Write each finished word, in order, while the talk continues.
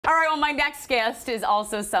All right, well, my next guest is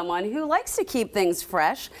also someone who likes to keep things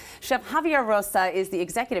fresh. Chef Javier Rosa is the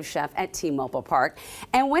executive chef at T-Mobile Park.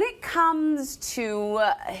 And when it comes to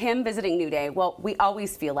him visiting New Day, well, we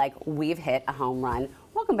always feel like we've hit a home run.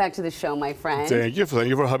 Welcome back to the show, my friend. Thank you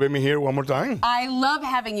for having me here one more time. I love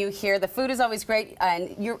having you here. The food is always great,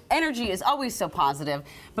 and your energy is always so positive.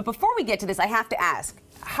 But before we get to this, I have to ask,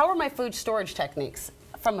 how are my food storage techniques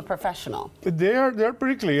from a professional? They're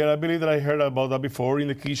pretty clear. I believe that I heard about that before. In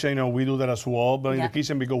the kitchen, we do that as well. But in the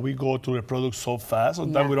kitchen, because we go to the product so fast,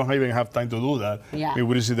 sometimes we don't even have time to do that. We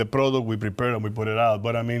receive the product, we prepare, and we put it out.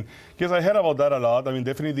 But I mean, yes, I heard about that a lot. I mean,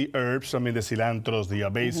 definitely the herbs, the cilantros, the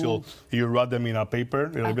basil, you wrap them in a paper, a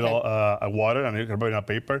little bit of water, and you can put it in a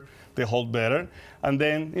paper. They hold better. And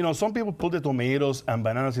then, some people put the tomatoes and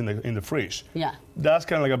bananas in the fridge. Yeah. That's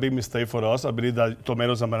kind of like a big mistake for us. I believe that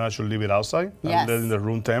tomatoes and bananas should leave it outside and then in the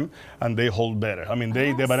room temp, and they hold better. I mean,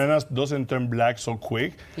 the bananas doesn't turn black so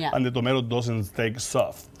quick, and the tomato doesn't stay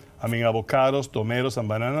soft. I mean, avocados, tomatoes, and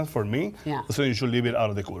bananas, for me, so you should leave it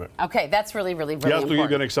out of the cooler. Okay, that's really, really, really important. Just to give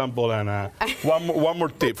you an example and one more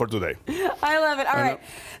tip for today. I love it. All right.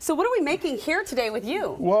 So what are we making here today with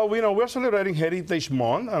you? Well, we're celebrating Heritage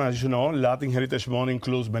Month, and as you know, Latin Heritage Month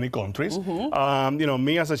includes many countries.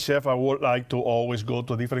 Me as a chef, I would like to always go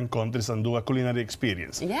to different countries and do a culinary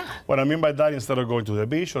experience. Yeah. What I mean by that, instead of going to the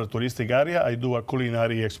beach or a touristic area, I do a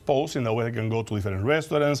culinary expose. In that way, I can go to different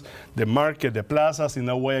restaurants, the market, the plazas. In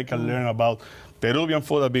that way, I can learn about Peruvian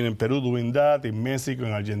food. I've been in Peru doing that, in Mexico,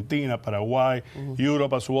 in Argentina, Paraguay,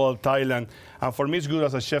 Europe as well, Thailand. And for me, it's good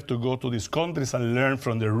as a chef to go to these countries and learn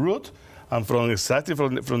from the root and from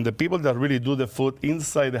the people that really do the food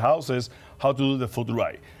inside the houses, how to do the food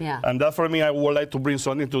right. Yeah. And that for me, I would like to bring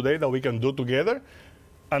something today that we can do together.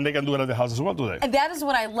 And they can do it at the house as well today. And that is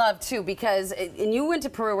what I love, too, because, and you went to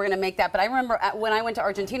Peru, we're going to make that, but I remember when I went to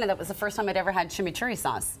Argentina, that was the first time I'd ever had chimichurri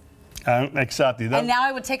sauce. Exactly. And now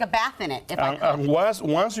I would take a bath in it if I could. And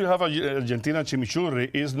once you have a Argentina chimichurri,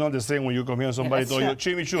 it's not the same when you come here and somebody told you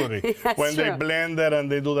chimichurri. When they blend it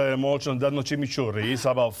and they do that emulsion, that's not chimichurri. It's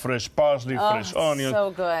about fresh parsley, fresh onion, so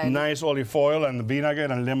good. Nice olive oil and vinegar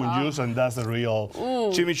and lemon juice, and that's the real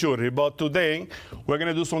chimichurri. But today, we're going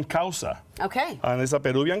to do some causa. Okay. And it's a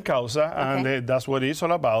Peruvian causa, and that's what it's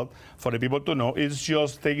all about. For the people to know, it's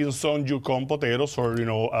just taking some Yukon potatoes or,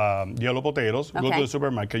 yellow potatoes, go to the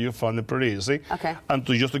supermarket, you find them pretty easy. And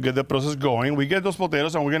just to get the process going, we get those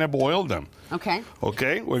potatoes and we're going to boil them. Okay?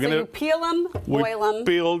 We're going to you peel them, boil them.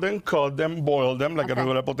 Peel them, cut them, boil them like a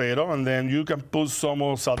regular potato, and then you can put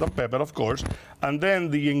some salt and pepper, of course. And then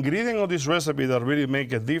the ingredient of this recipe that really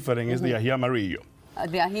make it different is the ají amarillo.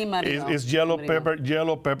 The ají amarillo. It's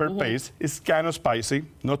yellow pepper paste. It's kind of spicy,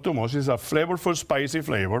 not too much. It's a flavorful, spicy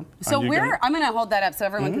flavor. So I'm going to hold that up so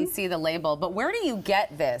everyone can see the label, but where do you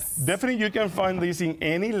get this? Definitely you can find this in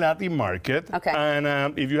any Latin market.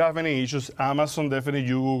 And if you have any issues, Amazon, definitely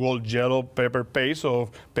you Google yellow pepper paste or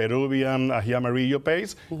Peruvian ají amarillo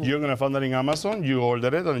paste. You're going to find that in Amazon. You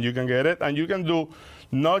order it and you can get it. And you can do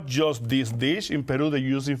not just this dish. In Peru, they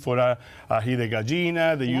use it for ají de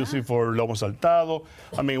gallina. They use it for lomo saltado.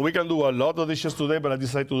 I mean, we can do a lot of dishes today, but I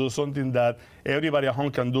decided to do something that everybody at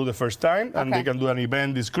home can do the first time, and they can do an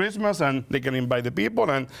event this Christmas, and they can invite the people,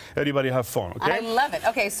 and everybody have fun, I love it.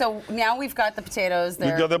 Okay, so now we've got the potatoes. We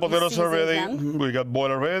got the potatoes already. We got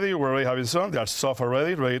boiled already. We're already having some. They are soft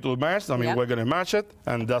already, ready to mash. I mean, we're going to mash it,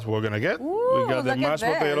 and that's what we're going to get. Ooh, we got the mashed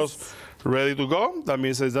potatoes ready to go. That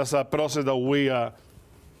means that's a process that we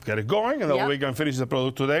get it going, and then we can finish the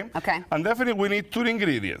product today. And definitely we need 2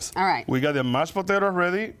 ingredients. All right. We got the mashed potatoes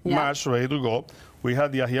ready, mashed, ready to go. We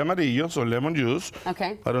have the ají amarillo, so lemon juice. I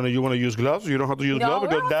don't know if you want to use gloves. You don't have to use gloves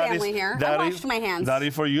because that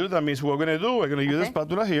is for you. That means what we're going to do, we're going to use the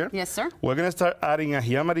spatula here. Yes, sir. We're going to start adding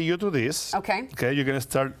ají amarillo to this. Okay, you're going to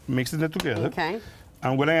start mixing it together.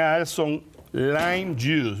 And we're going to add some lime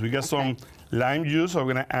juice. We got some lime juice, so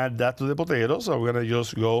we're going to add that to the potatoes. So we're going to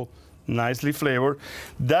just go nicely flavored.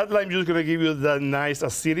 That lime juice is going to give you that nice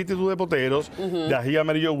acidity to the potatoes. The ají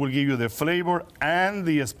amarillo will give you the flavor and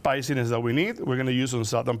the spiciness that we need. We're going to use some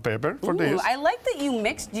salt and pepper for this. I like that you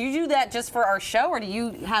mix. Do you do that just for our show, or do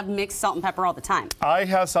you have mixed salt and pepper all the time? I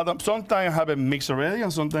have salt. Sometimes I have it mixed already,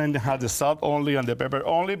 and sometimes I have the salt only and the pepper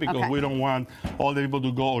only, because we don't want all the people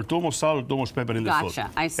to go or too much salt or too much pepper in the food.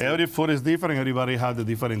 I see. Every food is different. Everybody has the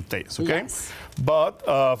different taste. But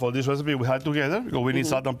for this recipe, we had together because we need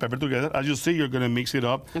salt and pepper together. As you see, you're going to mix it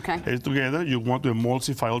up together. You want to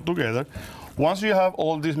emulsify all together. Once you have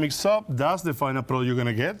all this mixed up, that's the final product you're going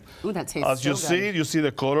to get. Ooh, that tastes As you see, you see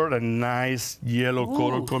the color, a nice yellow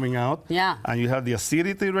color coming out. And you have the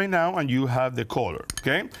acidity right now, and you have the color.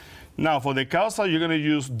 Now, for the causa, you're going to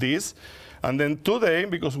use this. And then today,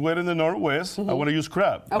 because we're in the Northwest, I want to use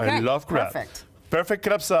crab. Okay. I love crab. Perfect. Perfect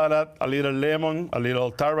crab salad, a little lemon, a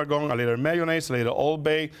little tarragon, a little mayonnaise, a little Old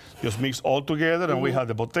Bay, just mix all together. And we have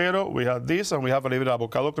the potato, we have this, and we have a little bit of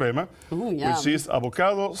avocado crema, which is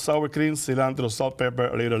avocado, sour cream, cilantro, salt, pepper,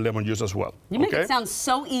 a little lemon juice as well. You make it sound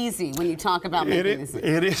so easy when you talk about making this.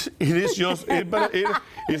 It is just, but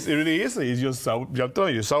it's really easy. It's just, I'm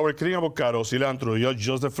telling you, sour cream, avocado, cilantro,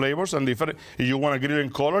 just the flavors. And if you want to get it in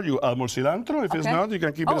color, you add more cilantro. If it's not, you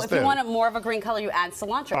can keep it steady. If you want it more of a green color, you add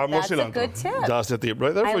cilantro. Add more That's cilantro. a good tip. That's the tip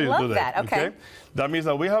right there for you to do that. Okay. That means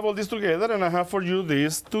that we have all this together, and I have for you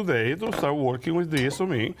this today to start working with this for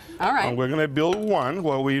me. All right. And we're going to build one.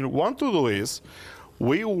 What we want to do is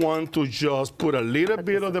we want to just put a little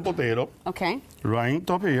bit of the potato right on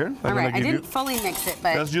top here. All right. I didn't fully mix it,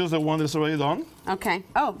 but let's use the one that's already done. Okay.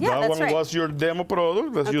 Oh, yeah, that's right. That one was your demo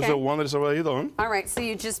product. Let's use the one that's already done. All right. So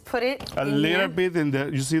you just put it a little bit in the,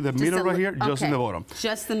 you see the middle right here? Just in the bottom.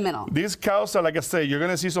 Just the middle. These causa, like I say, you're going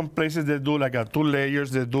to see some places that do like a 2 layers,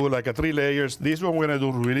 they do like a 3 layers. This one we're going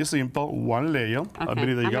to do really simple, 1 layer. I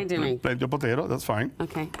believe that you got plenty of potato. That's fine.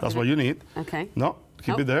 Okay. That's what you need. Okay. No.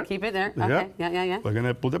 Keep it there. Keep it there. Okay. Yeah. We're going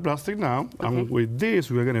to put the plastic now. And with this,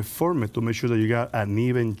 we're going to form it to make sure that you got an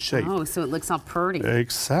even shape. Oh, so it looks all pretty.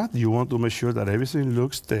 Exactly. You want to make sure that everything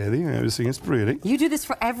looks steady and everything is pretty. You do this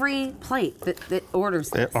for every plate that orders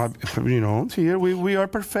this. You know, here we are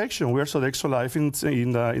perfection. We are Sodexo Life in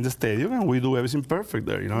the stadium, and we do everything perfect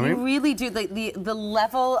there. You know what I mean? You really do. The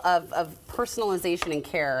level of personalization and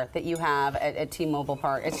care that you have at T-Mobile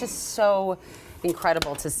Park, it's just so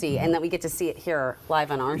incredible to see, and that we get to see it here live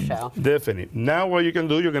on our show. Definitely. Now what you can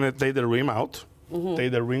do, you're going to take the rim out.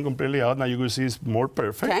 Take the ring completely out. Now you can see it's more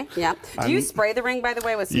perfect. Okay, yeah. Do you spray the ring, by the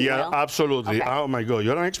way, with some oil? Yeah, absolutely. Okay. Oh my God,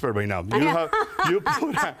 you're an expert right now.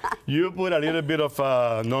 You put a little bit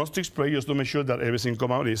of non-stick spray just to make sure that everything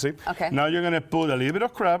come out easy. Okay. Now you're gonna put a little bit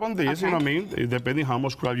of crab on this. You know what I mean? Depending how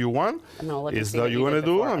much crab you want. Is that you're gonna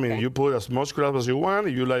do? I mean, you put as much crab as you want.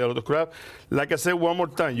 If you like a lot of crab, like I said one more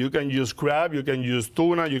time, you can use crab, you can use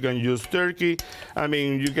tuna, you can use turkey. I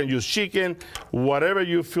mean, you can use chicken, whatever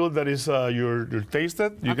you feel that is your taste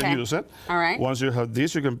it, you can use it. All right. Once you have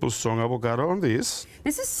this, you can put some avocado on this.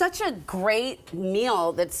 This is such a great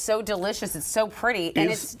meal that's so delicious. It's so pretty, and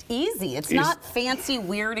it's easy. It's not fancy,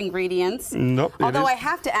 weird ingredients. Nope. Although I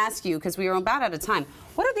have to ask you, because we are about out of time,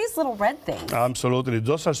 what are these little red things? Absolutely.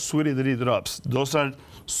 Those are sweet drops. Those are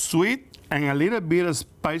sweet and a little bit of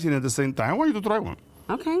spicy at the same time. I want you to try one.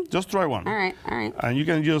 Okay. Just try one. All right, all right. And you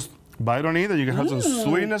can just bite on it, and you can have some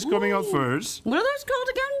sweetness coming out first. What are those called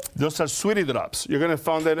again? Those are sweetie drops. You're going to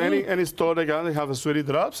find that any store they have a sweetie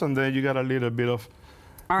drops, and then you got a little bit of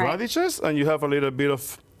radishes, and you have a little bit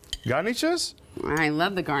of garnishes. I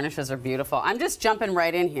love the garnishes, are beautiful. I'm just jumping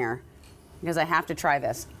right in here because I have to try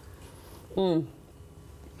this. Oh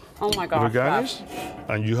my gosh. Garnish,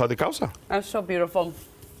 and you have the causa. That's so beautiful.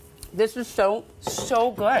 This is so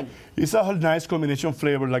good. It's a whole nice combination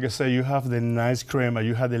flavor. Like I say, you have the nice crema,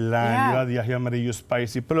 you have the lime, you have the ají amarillo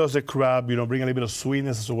spicy, plus the crab, you know, bring a little bit of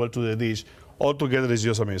sweetness as well to the dish. All together is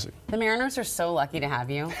just amazing. The Mariners are so lucky to have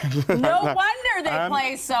you. No wonder they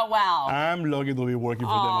play so well. I'm lucky to be working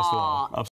for them as well.